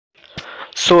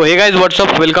So hey guys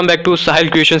what's up, welcome back to Sahil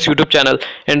creations YouTube channel.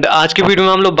 And आज की video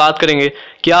में हम लोग बात करेंगे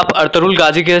कि आप अर्तुगरुल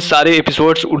गाजी के सारे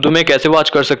एपिसोड्स उर्दू में कैसे वॉच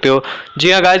कर सकते हो।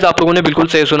 जी हाँ गाइस, आप लोगों ने बिल्कुल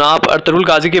सही सुना। आप अर्तुगरुल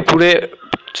गाजी के पूरे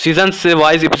सीजन से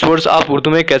वाइज एपिसोड्स आप उर्दू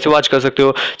में कैसे वॉच कर सकते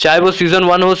हो, चाहे वो सीज़न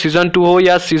 1 हो, सीज़न 2 हो,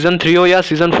 या सीज़न 3 हो, या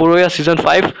सीज़न 4 हो, या सीज़न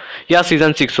 5 या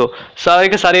सीज़न 6 हो। सारे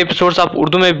के सारे एपिसोड्स आप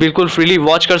उर्दू में बिल्कुल फ्रीली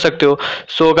वॉच कर सकते हो।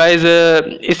 सो गाइज,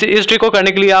 इस ट्रिक को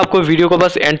करने के लिए आपको वीडियो को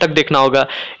बस एंड तक देखना होगा।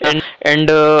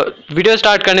 एंड वीडियो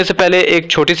स्टार्ट करने से पहले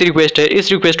एक छोटी सी रिक्वेस्ट है,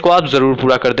 इस रिक्वेस्ट को आप ज़रूर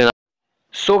पूरा कर देना।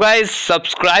 सो गाइज,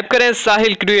 सब्सक्राइब करें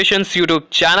साहिल क्रिएशंस यूट्यूब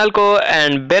चैनल को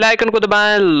एंड बेल आइकन को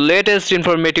दबाएं लेटेस्ट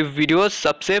इन्फॉर्मेटिव वीडियो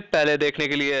सबसे पहले देखने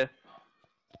के लिए।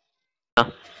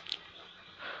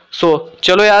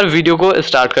 चलो यार, वीडियो को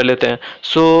स्टार्ट कर लेते हैं।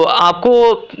 आपको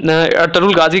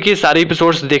अर्तुगरुल गाजी की सारी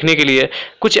एपिसोड्स देखने के लिए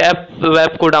कुछ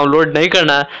ऐप को डाउनलोड नहीं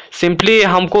करना है। सिंपली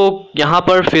हमको यहाँ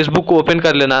पर फेसबुक को ओपन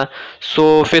कर लेना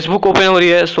है। फेसबुक ओपन हो रही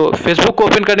है। फेसबुक को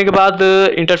ओपन करने के बाद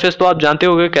इंटरफेस तो आप जानते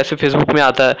होंगे कैसे फेसबुक में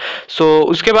आता है।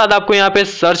 उसके बाद आपको यहाँ पे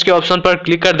सर्च के ऑप्शन पर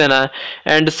क्लिक कर देना है।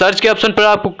 एंड सर्च के ऑप्शन पर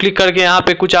आपको क्लिक करके यहाँ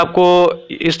पे कुछ आपको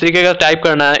इस तरीके का टाइप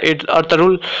करना है,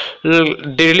 अर्तुगरुल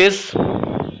रिलीज।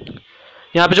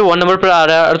 यहाँ पे जो 1 नंबर पर आ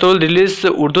रहा है, अर्तुगरुल रिलीज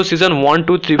उर्दू सीजन 1,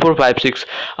 2, 3, 4, 5, 6,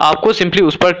 आपको सिंपली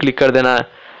उस पर क्लिक कर देना है।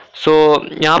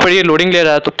 यहाँ पर ये लोडिंग ले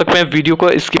रहा है, तब तक मैं वीडियो को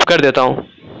स्किप कर देता हूँ।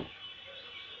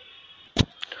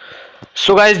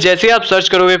 गाइज, जैसे ही आप सर्च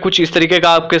करोगे कुछ इस तरीके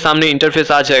का आपके सामने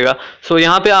इंटरफेस आ जाएगा।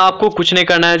 यहाँ पे आपको कुछ नहीं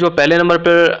करना है, जो पहले नंबर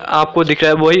पर आपको दिख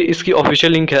रहा है वही इसकी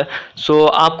ऑफिशियल लिंक है।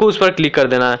 आपको उस पर क्लिक कर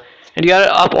देना है। एंड यार,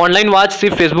 आप ऑनलाइन वॉच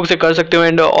सिर्फ फेसबुक से कर सकते हो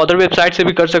एंड अदर वेबसाइट से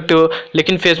भी कर सकते हो,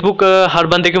 लेकिन फेसबुक हर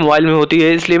बंदे के मोबाइल में होती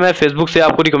है, इसलिए मैं फेसबुक से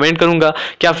आपको रिकमेंड करूंगा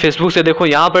कि आप फेसबुक से देखो।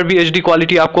 यहाँ पर भी एचडी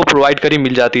क्वालिटी आपको प्रोवाइड करी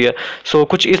मिल जाती है।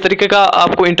 कुछ इस तरीके का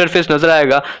आपको इंटरफेस नजर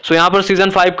आएगा। यहाँ पर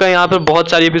सीजन 5 का यहाँ पर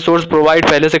बहुत सारे एपिसोड्स प्रोवाइड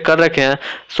पहले से कर रखे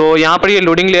हैं। यहाँ पर ये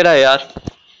लोडिंग ले रहा है यार।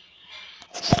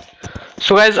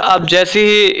 गाइज, आप जैसे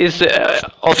ही इस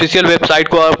ऑफिशियल वेबसाइट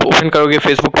को आप ओपन करोगे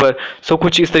फेसबुक पर,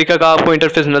 कुछ इस तरीके का आपको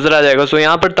इंटरफेस नज़र आ जाएगा।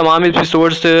 यहाँ पर तमाम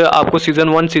एपिसोड्स आपको सीज़न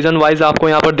 1 सीज़न वाइज आपको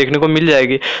यहाँ पर देखने को मिल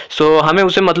जाएगी। हमें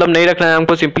उसे मतलब नहीं रखना है,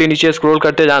 हमको सिंपली नीचे स्क्रॉल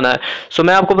करते जाना है।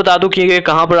 मैं आपको बता दूं कि ये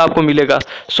कहाँ पर आपको मिलेगा।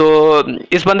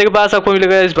 इस बंदे के पास आपको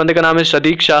मिलेगा, इस बंदे का नाम है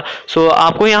सदीक शाह।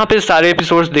 आपको यहाँ पे सारे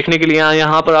एपिसोड्स देखने के लिए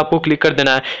यहाँ पर आपको क्लिक कर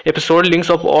देना है, episode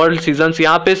links of all seasons.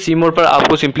 यहाँ पे सी मोर पर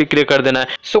आपको सिंपली क्लिक कर देना है।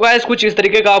 गाइस, कुछ इस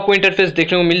तरीके का आपको इंटरफेस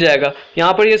देखने को मिल जाएगा।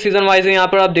 यहाँ पर ये सीजन वाइज है, यहाँ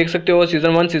पर आप देख सकते हो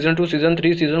season 1, season 2, season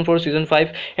 3, season 4, season 5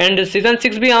 and season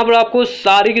 6 भी यहाँ पर आपको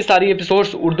सारी की सारी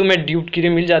एपिसोड्स उर्दू में ड्यूब की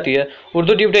मिल जाती है।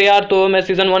 उर्दू ड्यूब है यार, तो मैं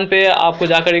सीजन 1 पे आपको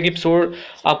जाकर एक एपिसोड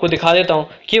आपको दिखा देता हूँ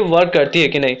कि वर्क करती है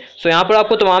कि नहीं। यहाँ पर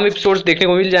आपको तमाम एपिसोड्स देखने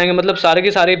को मिल जाएंगे, मतलब सारे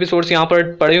के सारे एपिसोड्स यहाँ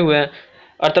पर पड़े हुए हैं।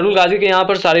 अर्तुगरुल गाजी के यहाँ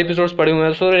पर सारे एपिसोड्स पड़े हुए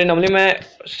हैं। रेंडमली मैं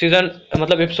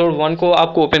एपिसोड 1 को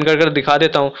आपको ओपन कर दिखा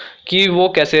देता हूँ कि वो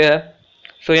कैसे है।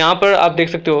 यहाँ पर आप देख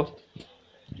सकते हो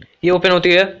ये ओपन होती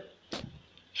है।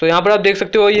 यहाँ पर आप देख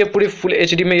सकते हो ये पूरी फुल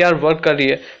एचडी में यार वर्क कर रही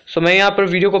है। मैं यहाँ पर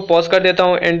वीडियो को पॉज कर देता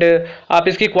हूँ एंड आप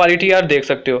इसकी क्वालिटी यार देख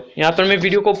सकते हो। यहाँ पर मैं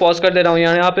वीडियो को पॉज कर दे रहा हूँ।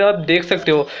 यहाँ पे आप देख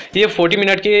सकते हो ये 40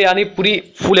 मिनट की यानी पूरी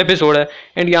फुल एपिसोड है।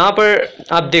 एंड यहाँ पर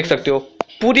आप देख सकते हो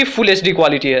पूरी फुल एचडी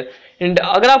क्वालिटी है। एंड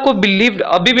अगर आपको बिलीव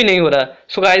अभी भी नहीं हो रहा है,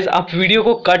 गाइज, आप वीडियो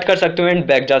को कट कर सकते हो एंड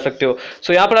बैक जा सकते हो।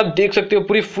 यहाँ पर आप देख सकते हो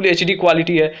पूरी फुल एचडी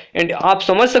क्वालिटी है। एंड आप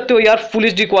समझ सकते हो यार फुल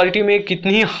एचडी क्वालिटी में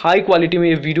कितनी हाई क्वालिटी में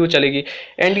ये वीडियो चलेगी।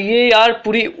 एंड ये यार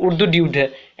पूरी उर्दू ड्यूब्ड है।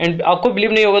 एंड आपको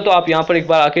बिलीव नहीं होगा तो आप यहाँ पर एक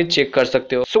बार आके चेक कर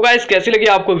सकते हो। गाइज, कैसी लगी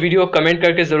आपको वीडियो कमेंट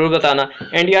करके जरूर बताना।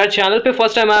 एंड यार, चैनल पे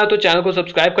फर्स्ट टाइम आया तो चैनल को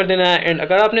सब्सक्राइब कर देना है। एंड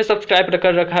अगर आपने सब्सक्राइब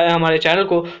कर रखा है हमारे चैनल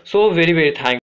को, वेरी वेरी थैंक।